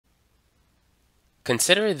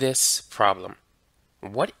Consider this problem.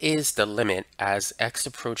 What is the limit as x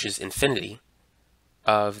approaches infinity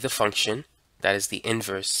of the function that is the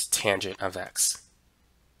inverse tangent of x?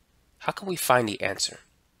 How can we find the answer?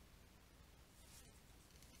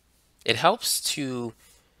 It helps to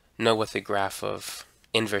know what the graph of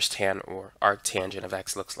inverse tan or arctangent of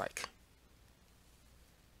x looks like.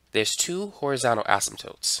 There's two horizontal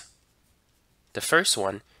asymptotes. The first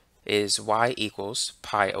one is y equals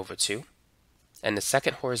pi over 2, and the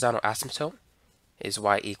second horizontal asymptote is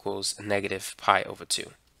y equals negative pi over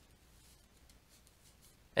 2.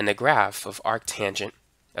 And the graph of arctangent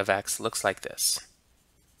of x looks like this.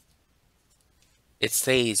 It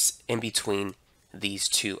stays in between these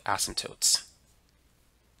two asymptotes.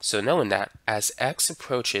 So knowing that, as x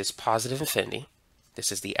approaches positive infinity,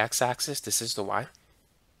 this is the x-axis, this is the y.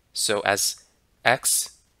 So as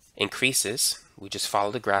x increases, we just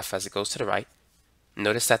follow the graph as it goes to the right.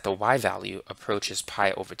 Notice that the y value approaches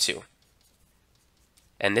pi over 2.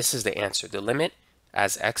 And this is the answer. The limit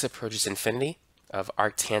as x approaches infinity of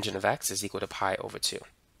arctangent of x is equal to pi over 2.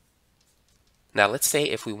 Now let's say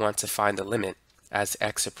if we want to find the limit as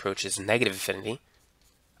x approaches negative infinity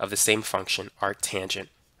of the same function arctangent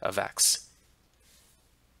of x.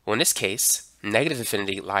 Well, in this case, negative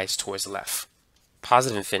infinity lies towards the left.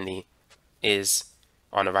 Positive infinity is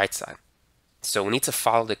on the right side. So we need to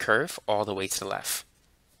follow the curve all the way to the left.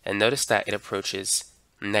 And notice that it approaches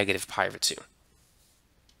negative pi over 2.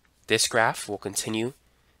 This graph will continue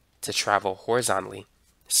to travel horizontally,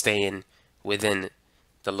 staying within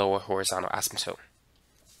the lower horizontal asymptote.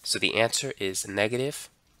 So the answer is negative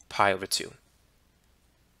pi over 2.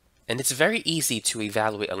 And it's very easy to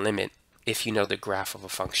evaluate a limit if you know the graph of a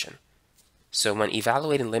function. So when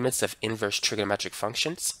evaluating limits of inverse trigonometric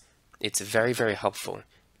functions, it's very, very helpful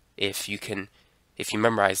if you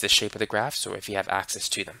memorize the shape of the graphs or if you have access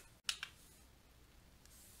to them.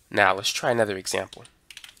 Now let's try another example.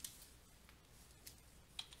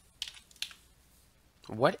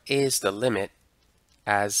 What is the limit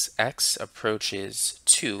as x approaches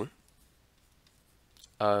 2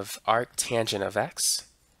 of arctangent of x?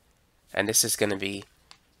 And this is going to be,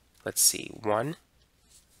 let's see, 1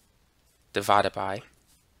 divided by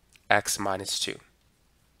x minus 2.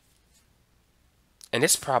 In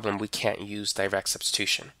this problem, we can't use direct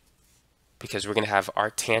substitution because we're going to have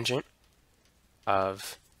arctangent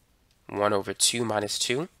of 1 over 2 minus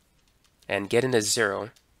 2, and getting a 0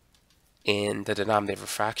 in the denominator of a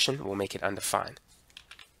fraction will make it undefined.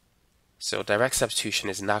 So direct substitution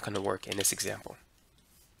is not going to work in this example.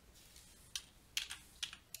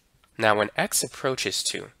 Now when x approaches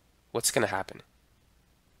 2, what's going to happen?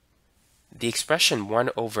 The expression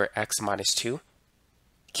 1 over x minus 2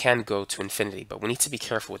 can go to infinity, but we need to be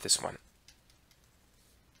careful with this one.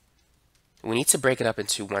 We need to break it up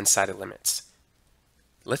into one-sided limits.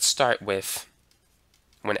 Let's start with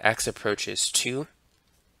when x approaches 2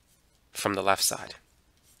 from the left side.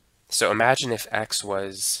 So imagine if x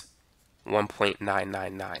was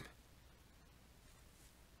 1.999.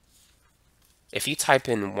 If you type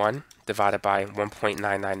in 1 divided by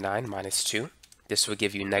 1.999 minus 2, this will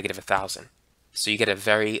give you negative 1,000. So you get a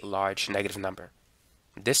very large negative number.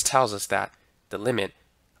 This tells us that the limit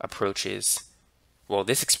approaches, well,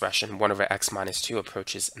 this expression, 1 over x minus 2,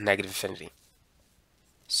 approaches negative infinity.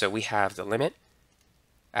 So we have the limit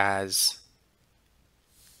as,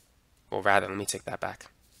 well, rather, let me take that back.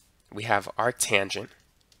 We have arctangent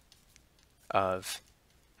of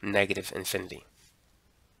negative infinity.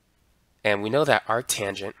 And we know that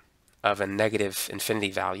arctangent of a negative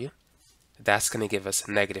infinity value, that's going to give us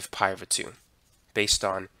negative pi over 2 based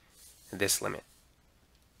on this limit.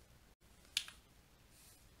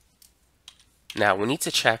 Now we need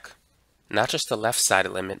to check not just the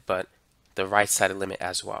left-sided limit, but the right-sided limit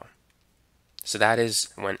as well. So that is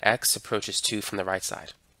when x approaches 2 from the right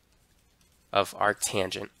side of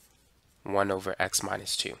arctangent 1 over x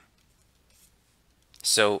minus 2.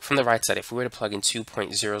 So from the right side, if we were to plug in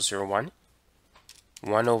 2.001,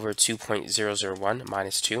 1 over 2.001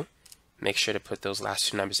 minus 2, make sure to put those last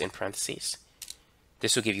two numbers in parentheses.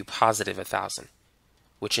 This will give you positive 1,000,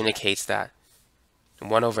 which indicates that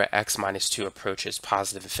 1 over x minus 2 approaches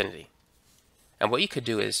positive infinity. And what you could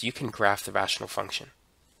do is you can graph the rational function.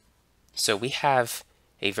 So we have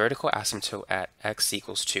a vertical asymptote at x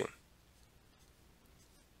equals 2.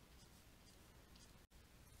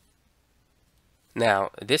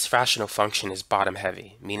 Now, this rational function is bottom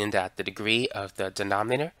heavy, meaning that the degree of the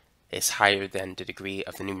denominator is higher than the degree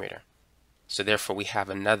of the numerator. So therefore, we have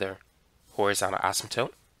another horizontal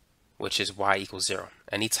asymptote, which is y equals 0.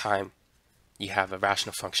 Anytime you have a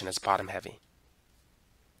rational function that's bottom heavy.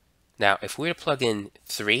 Now, if we were to plug in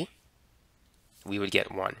 3 we would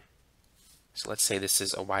get 1. So let's say this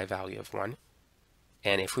is a y value of 1.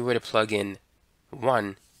 And if we were to plug in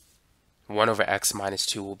 1, 1 over x minus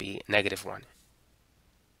 2 will be negative 1.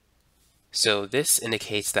 So this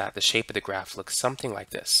indicates that the shape of the graph looks something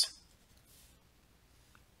like this.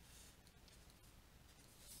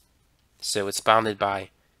 So it's bounded by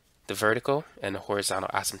the vertical and the horizontal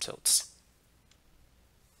asymptotes.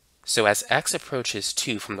 So as x approaches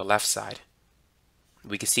 2 from the left side,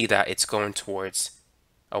 we can see that it's going towards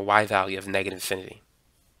a y value of negative infinity,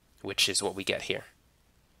 which is what we get here.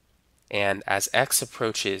 And as x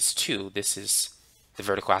approaches 2, this is the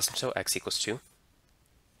vertical asymptote, x equals 2.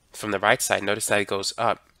 From the right side, notice that it goes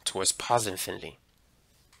up towards positive infinity,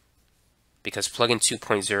 because plugging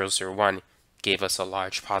 2.001 gave us a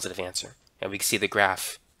large positive answer. And we can see the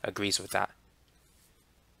graph agrees with that.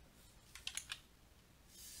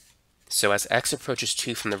 So as x approaches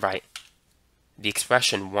 2 from the right, the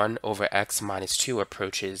expression 1 over x minus 2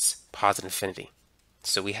 approaches positive infinity.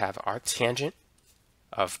 So we have arctangent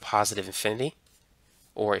of positive infinity,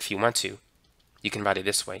 or if you want to, you can write it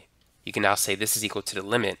this way. You can now say this is equal to the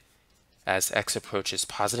limit as x approaches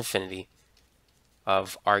positive infinity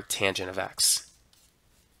of arctangent of x.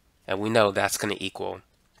 And we know that's going to equal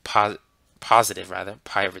positive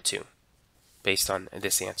pi over 2 based on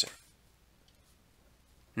this answer.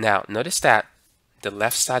 Now notice that the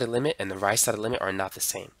left-sided limit and the right-sided limit are not the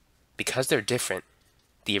same. Because they're different,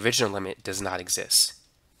 the original limit does not exist.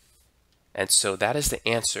 And so that is the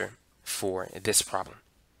answer for this problem.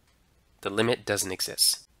 The limit doesn't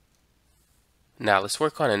exist. Now let's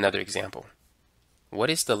work on another example. What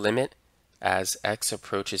is the limit as x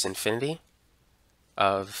approaches infinity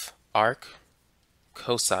of arc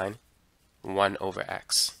cosine 1 over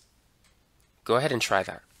x? Go ahead and try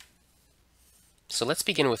that. So let's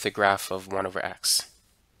begin with the graph of 1 over x.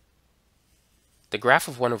 The graph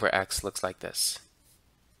of 1 over x looks like this.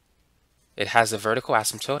 It has a vertical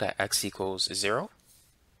asymptote at x equals 0,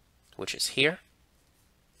 which is here,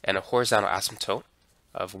 and a horizontal asymptote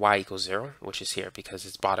of y equals 0, which is here because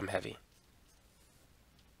it's bottom heavy.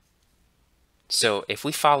 So if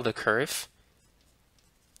we follow the curve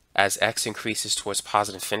as x increases towards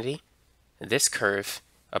positive infinity, this curve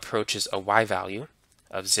approaches a y value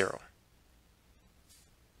of 0.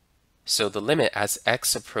 So the limit as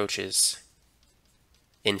x approaches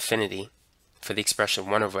infinity for the expression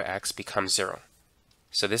 1 over x becomes 0.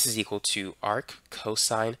 So this is equal to arc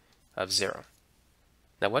cosine of 0.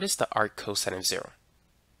 Now what is the arc cosine of 0?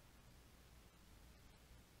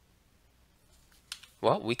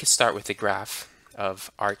 Well, we could start with the graph of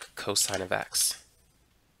arc cosine of x.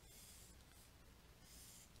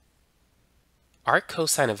 Arc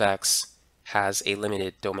cosine of x has a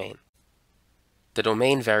limited domain. The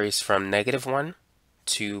domain varies from -1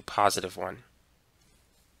 to +1.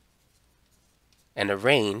 And the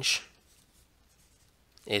range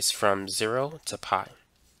is from 0 to pi.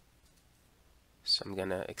 So I'm going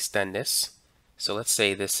to extend this. So let's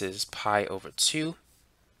say this is pi over 2,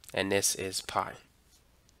 and this is pi.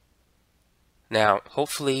 Now,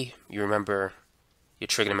 hopefully you remember your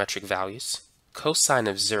trigonometric values. Cosine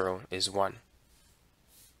of 0 is 1.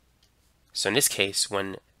 So in this case,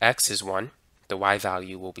 when x is 1, the y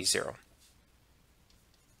value will be 0.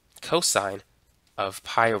 Cosine of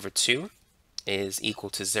pi over 2 is equal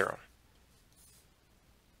to 0.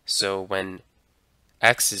 So when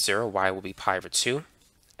x is 0, y will be pi over 2,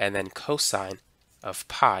 and then cosine of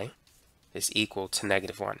pi is equal to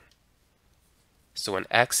 -1. So when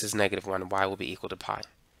x is -1, y will be equal to pi.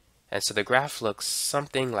 And so the graph looks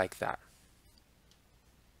something like that.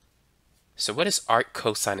 So what is arc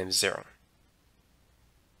cosine of 0?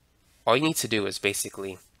 All you need to do is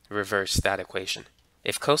basically reverse that equation.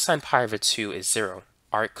 If cosine pi over 2 is 0,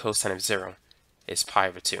 arc cosine of 0 is pi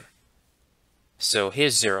over 2. So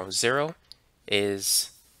here's 0. 0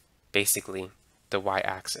 is basically the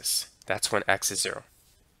y-axis. That's when x is 0.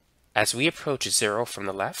 As we approach 0 from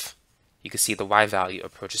the left, you can see the y value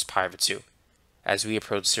approaches pi over 2. As we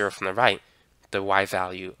approach 0 from the right, the y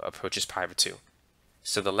value approaches pi over 2.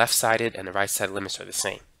 So the left-sided and the right-sided limits are the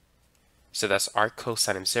same. So that's arc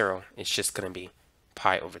cosine of 0 is just going to be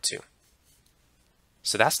pi over 2.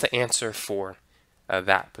 So that's the answer for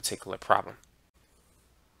that particular problem.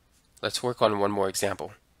 Let's work on one more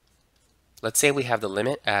example. Let's say we have the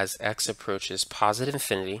limit as x approaches positive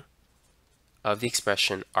infinity of the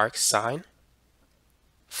expression arcsine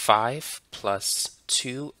 5 plus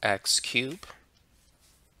 2x cubed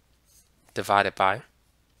divided by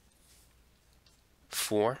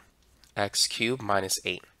 4x cubed minus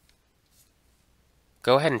 8.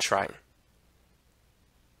 Go ahead and try it.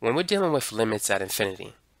 When we're dealing with limits at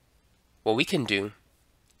infinity, what we can do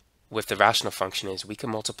with the rational function is we can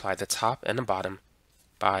multiply the top and the bottom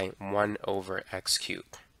by 1 over x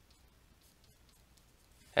cubed.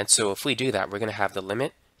 And so if we do that, we're going to have the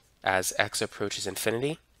limit as x approaches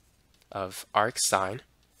infinity of arc sine,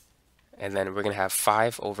 and then we're going to have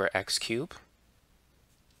 5 over x cubed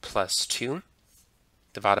plus 2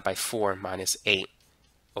 divided by 4 minus 8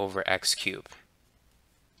 over x cubed.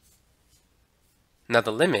 Now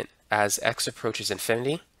the limit as x approaches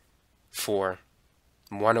infinity for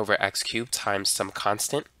 1 over x cubed times some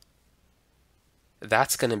constant,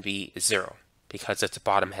 that's going to be 0 because it's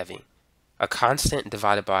bottom heavy. A constant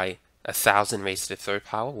divided by 1,000 raised to the third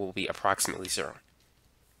power will be approximately 0.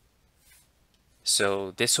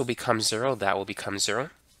 So this will become 0, that will become 0.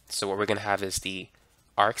 So what we're going to have is the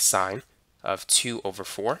arc sine of 2 over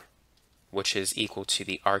 4, which is equal to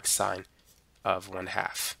the arc sine of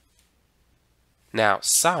 1/2. Now,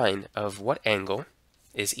 sine of what angle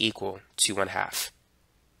is equal to 1/2?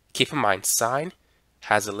 Keep in mind, sine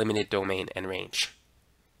has a limited domain and range.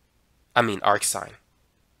 Arc sine.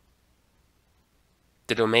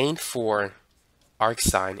 The domain for arc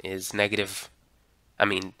sine is negative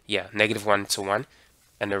 1 to 1,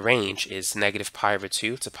 and the range is negative pi over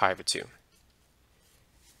 2 to pi over 2.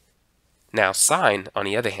 Now, sine, on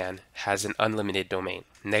the other hand, has an unlimited domain,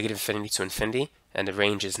 negative infinity to infinity, and the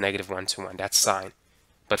range is negative 1 to 1. That's sine.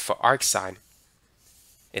 But for arc sine,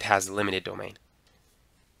 it has a limited domain.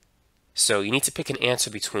 So you need to pick an answer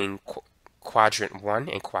between quadrant 1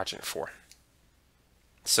 and quadrant 4.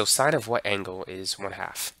 So sine of what angle is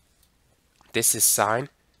 1/2? This is sine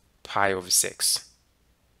pi over 6.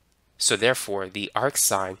 So therefore, the arc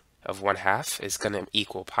sine of 1/2 is going to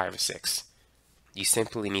equal pi over 6. You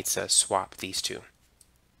simply need to swap these two.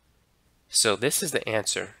 So this is the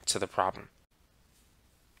answer to the problem.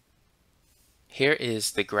 Here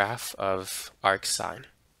is the graph of arc sine.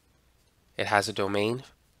 It has a domain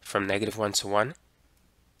from negative 1 to 1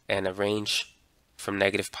 and a range from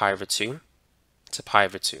negative pi over 2 to pi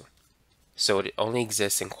over 2. So it only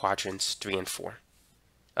exists in quadrants 3 and 4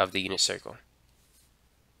 of the unit circle.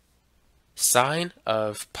 Sine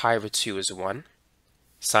of pi over 2 is 1.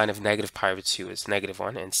 Sine of negative pi over 2 is negative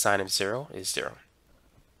 1, and sine of 0 is 0.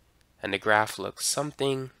 And the graph looks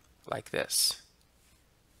something like this.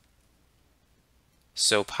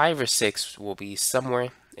 So pi over 6 will be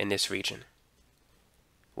somewhere in this region,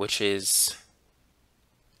 which is,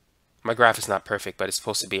 my graph is not perfect, but it's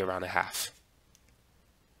supposed to be around 1/2.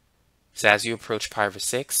 So as you approach pi over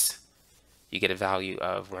 6, you get a value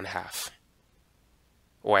of 1/2.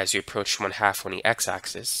 Or as you approach 1/2 on the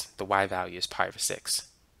x-axis, the y value is pi over 6.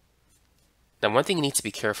 Now one thing you need to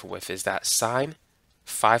be careful with is that sine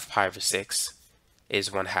 5 pi over 6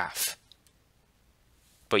 is 1/2.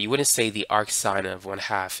 But you wouldn't say the arc sine of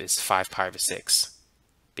 1/2 is 5 pi over 6,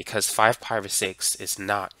 because 5 pi over 6 is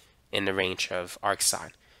not in the range of arc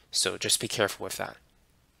sine. So just be careful with that.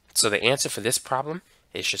 So the answer for this problem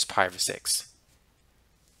is just pi over 6.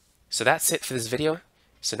 So that's it for this video.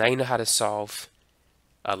 So now you know how to solve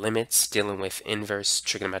limits dealing with inverse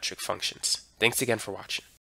trigonometric functions. Thanks again for watching.